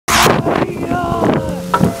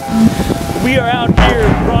We are out here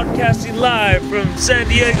broadcasting live from San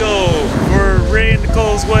Diego for Ray and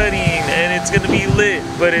Nicole's wedding, and it's gonna be lit,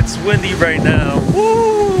 but it's windy right now.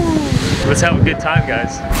 Woo! Let's have a good time,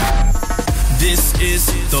 guys. This is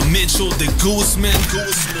the Mitchell DeGuzman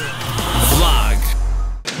vlog.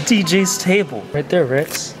 DJ's table. Right there,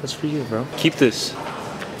 Rex. That's for you, bro. Keep this.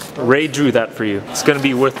 Ray drew that for you. It's gonna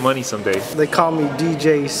be worth money someday. They call me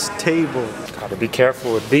DJ's table. Gotta be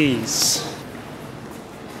careful with these.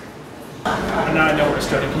 Now I know where to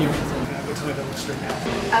start. Can you tell me to look straight now?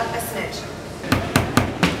 Up a snitch.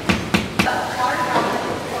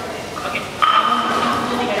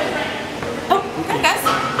 Oh, okay, guys.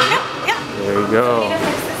 Yeah. There you go.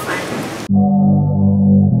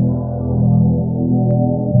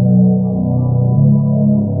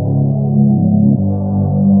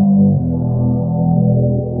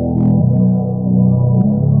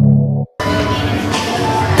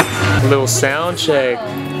 A little sound check.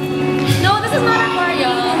 No, this is not our car,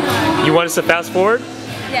 y'all. You want us to fast forward?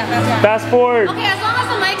 Yeah, fast Fast forward. Okay, as long as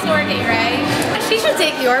the mic's working, right? She should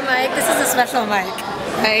take your mic. This is a special mic,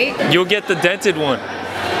 right? You'll get the dented one.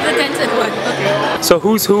 The dented one. Okay. So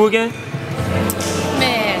who's who again?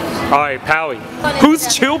 Man. All right, Powie. Who's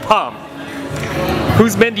Chill Palm?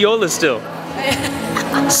 Who's Mendiola still?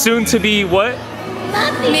 Soon to be what?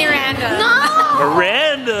 Miranda. No!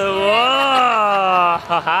 Miranda. Whoa.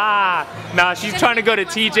 Haha. Nah, she's trying to go to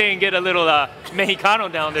TJ and get a little Mexicano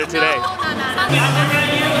down there today. No.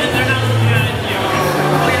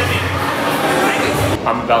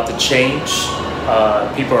 I'm about to change.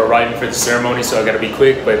 People are arriving for the ceremony, so I gotta be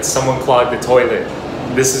quick, but someone clogged the toilet.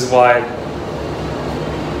 This is why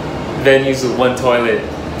venues with one toilet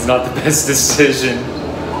is not the best decision.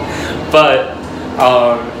 But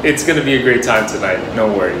it's gonna be a great time tonight, no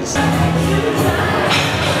worries.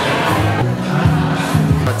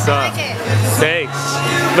 What's up? Thanks.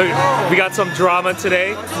 Look, we got some drama today.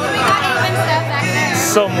 We got even stuff back there.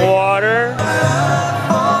 Some water.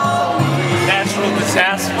 Natural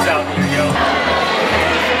disasters out here, yo.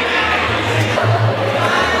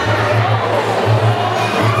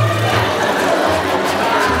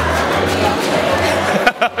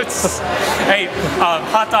 Hey,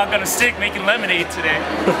 hot dog on a stick making lemonade today.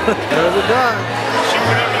 How's it done? Shoot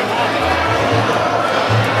whatever you want.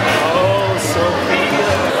 Oh, Sophia.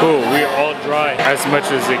 Cool, we are all dry as much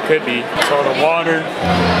as it could be. It's all the water.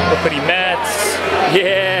 We're putting mats.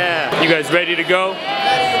 Yeah. You guys ready to go?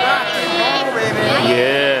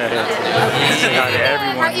 Yeah. Say hi to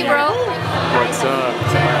everyone. How you, bro? What's up?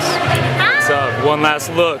 What's up? One last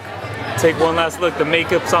look. Take one last look. The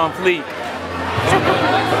makeup's on fleek.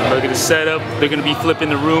 Look at the setup. They're gonna be flipping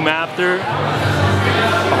the room after.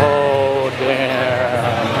 Oh damn!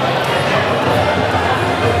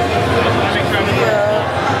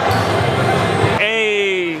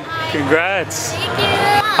 Hey, congrats! Thank you.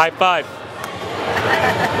 High five.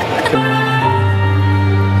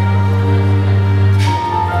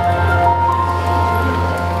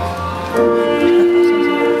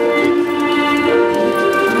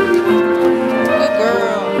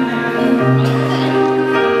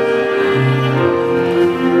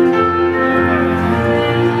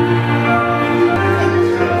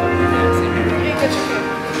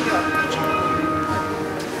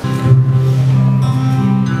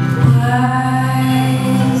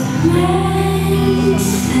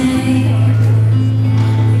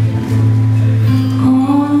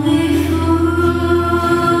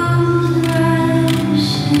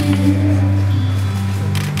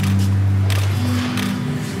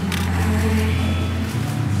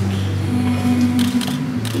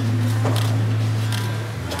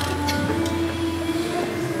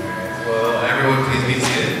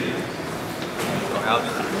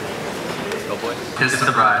 Kiss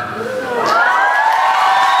the bride.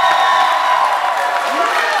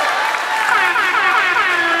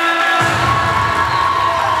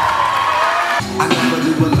 I never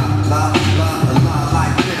do a la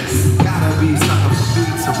like this. Gotta be something for me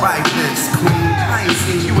to write this. Queen, I ain't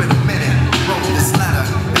seen you in a minute. Wrote this letter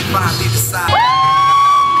and finally decided.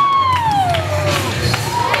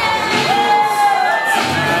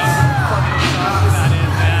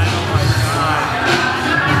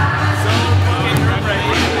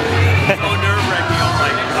 So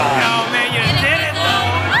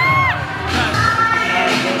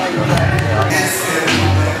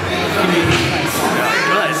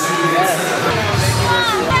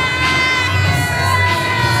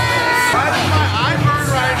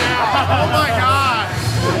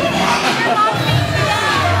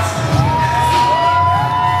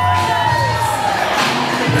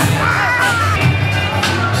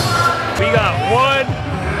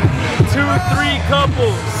 3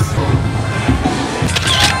 couples.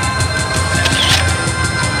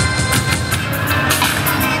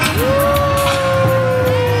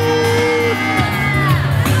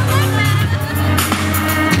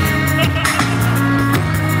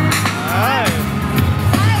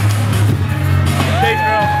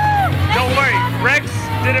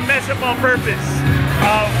 Didn't mess up on purpose.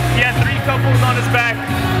 He had 3 couples on his back,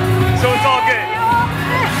 so it's all good.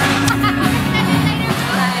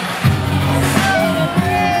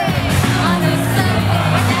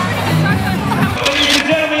 Ladies and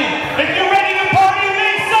gentlemen, if you're ready to party,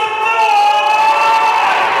 make some noise!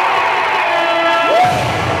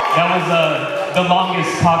 That was the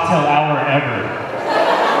longest cocktail hour ever.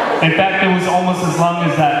 In fact, it was almost as long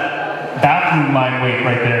as that bathroom line wait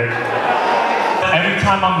right there. Every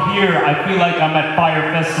time I'm here, I feel like I'm at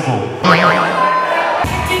Fire Festival.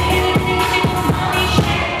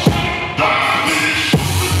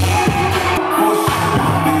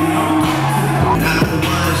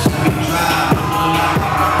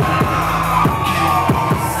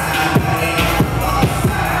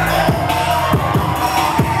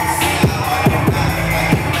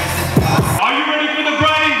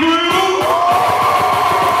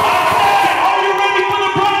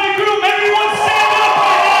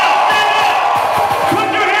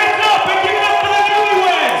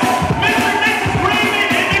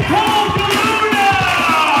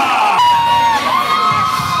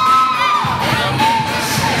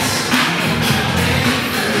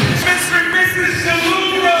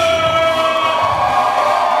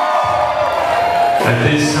 At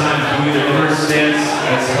this time, doing their first dance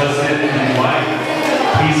as husband and wife,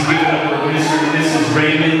 please give it up for Mr. and Mrs.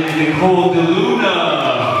 Raymond and Nicole DeLuna.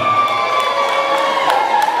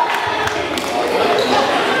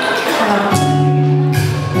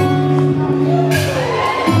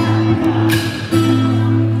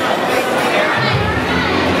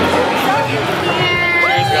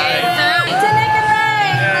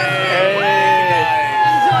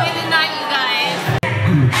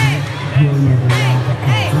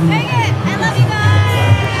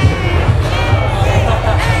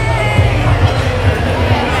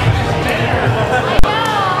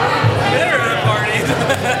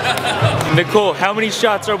 Nicole, how many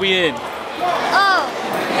shots are we in? Oh,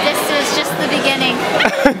 this is just the beginning.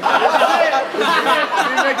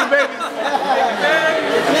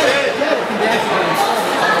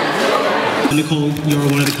 Nicole, you're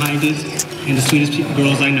one of the kindest and the sweetest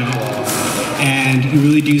girls I know, and you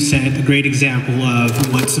really do set a great example of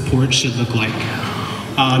what support should look like.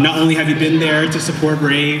 Not only have you been there to support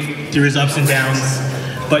Ray through his ups and downs,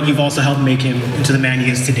 but you've also helped make him into the man he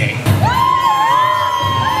is today.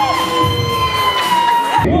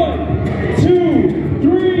 1, 2,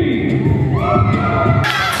 3.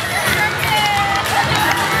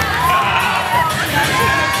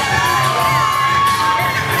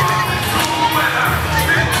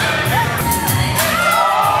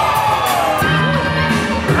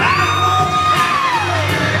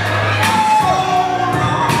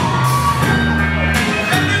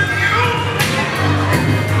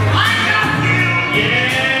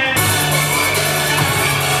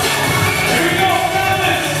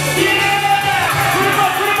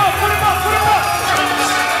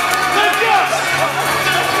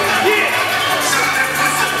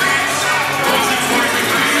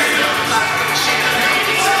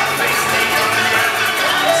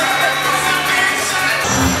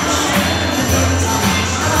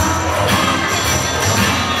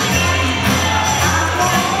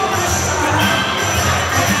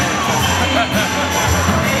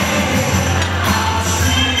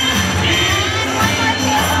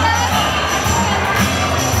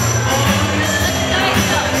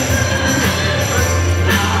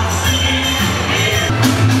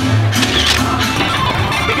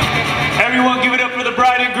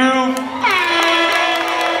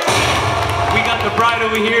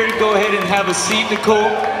 Over here to go ahead and have a seat, Nicole.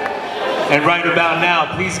 And right about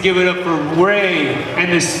now, please give it up for Ray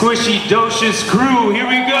and the Squishy Docious crew. Here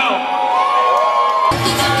we go.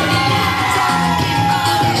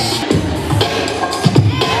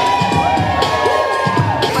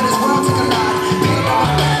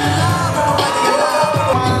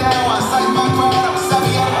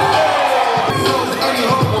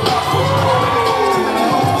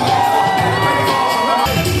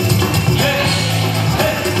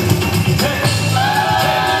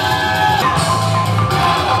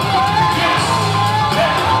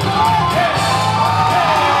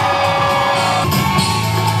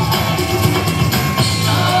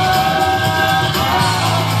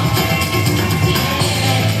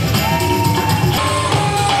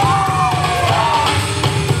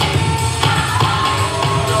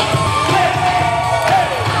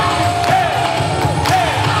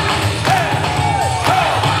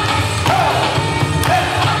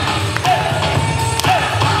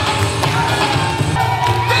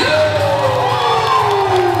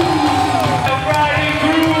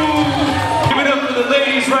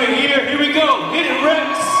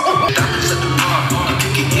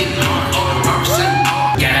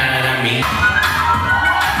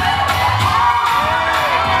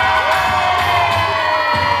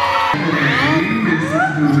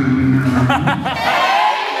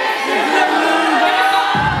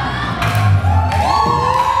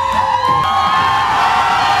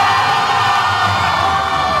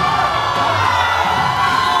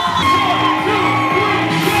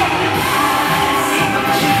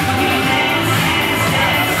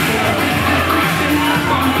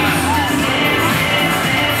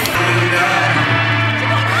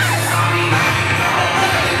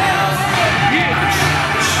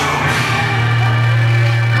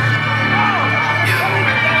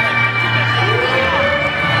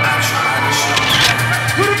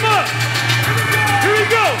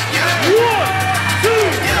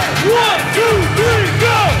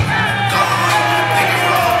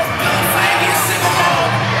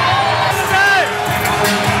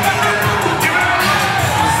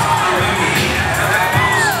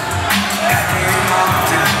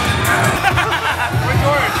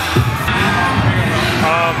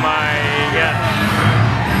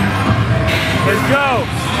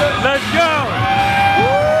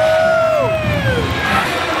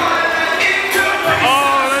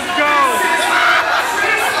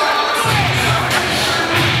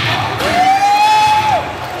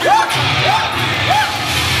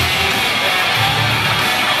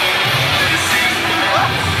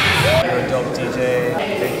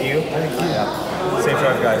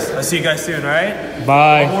 see you guys soon, all right?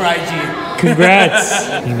 Bye. More IG.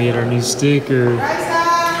 Congrats. He made our new sticker.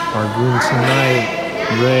 Our groom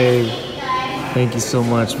tonight, Ray. Thank you so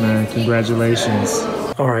much, man. Congratulations.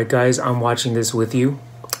 All right, guys, I'm watching this with you.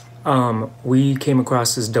 We came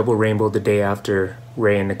across this double rainbow the day after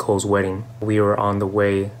Ray and Nicole's wedding. We were on the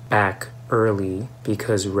way back early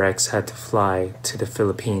because Rex had to fly to the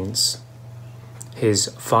Philippines. His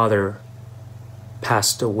father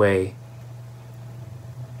passed away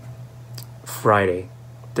Friday,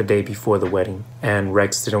 the day before the wedding, and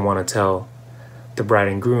Rex didn't want to tell the bride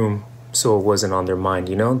and groom, so it wasn't on their mind.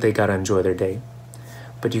 You know, they gotta enjoy their day.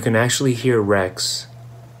 But you can actually hear Rex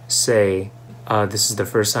say this is the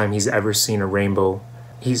first time he's ever seen a rainbow.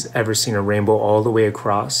 He's ever seen a rainbow all the way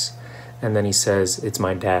across, and then he says, "It's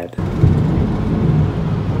my dad."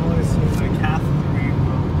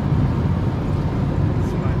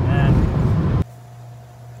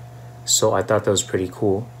 So I thought that was pretty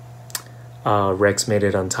cool. Rex made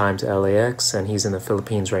it on time to LAX, and he's in the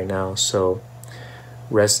Philippines right now. So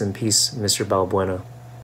rest in peace, Mr. Balbuena.